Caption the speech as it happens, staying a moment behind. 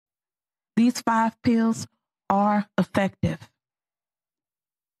These 5 pills are effective.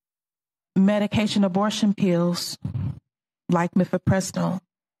 Medication abortion pills like mifepristone,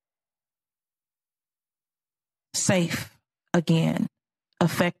 safe again,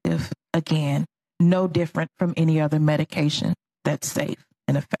 effective again, no different from any other medication that's safe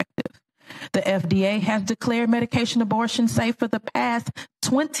and effective. The FDA has declared medication abortion safe for the past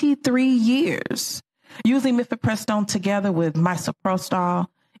 23 years. Using mifepristone together with misoprostol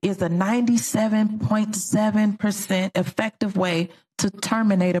is a 97.7% effective way to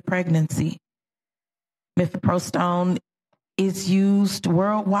terminate a pregnancy. Mifepristone is used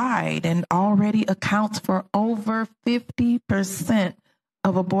worldwide and already accounts for over 50%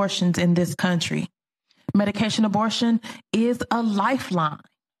 of abortions in this country. Medication abortion is a lifeline.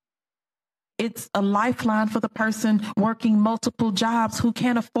 It's a lifeline for the person working multiple jobs who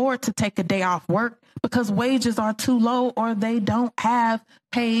can't afford to take a day off work because wages are too low or they don't have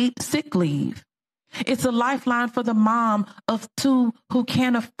paid sick leave. It's a lifeline for the mom of 2 who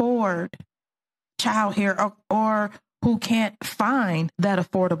can't afford childcare or who can't find that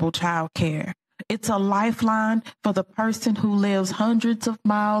affordable childcare. It's a lifeline for the person who lives hundreds of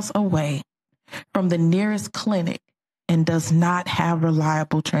miles away from the nearest clinic and does not have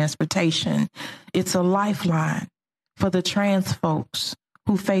reliable transportation. It's a lifeline for the trans folks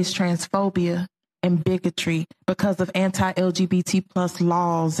who face transphobia and bigotry because of anti-LGBT plus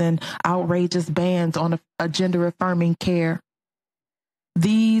laws and outrageous bans on a gender-affirming care.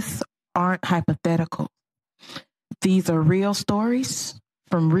 These aren't hypothetical. These are real stories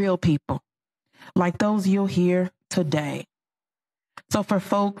from real people, like those you'll hear today. So for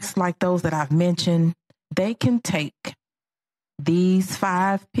folks like those that I've mentioned, they can take these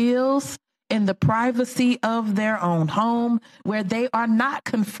 5 pills in the privacy of their own home, where they are not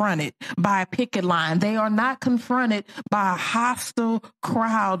confronted by a picket line. They are not confronted by a hostile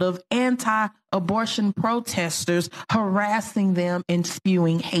crowd of anti-abortion protesters harassing them and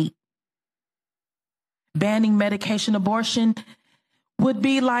spewing hate. Banning medication abortion would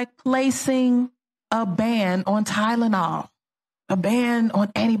be like placing a ban on Tylenol, a ban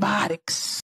on antibiotics.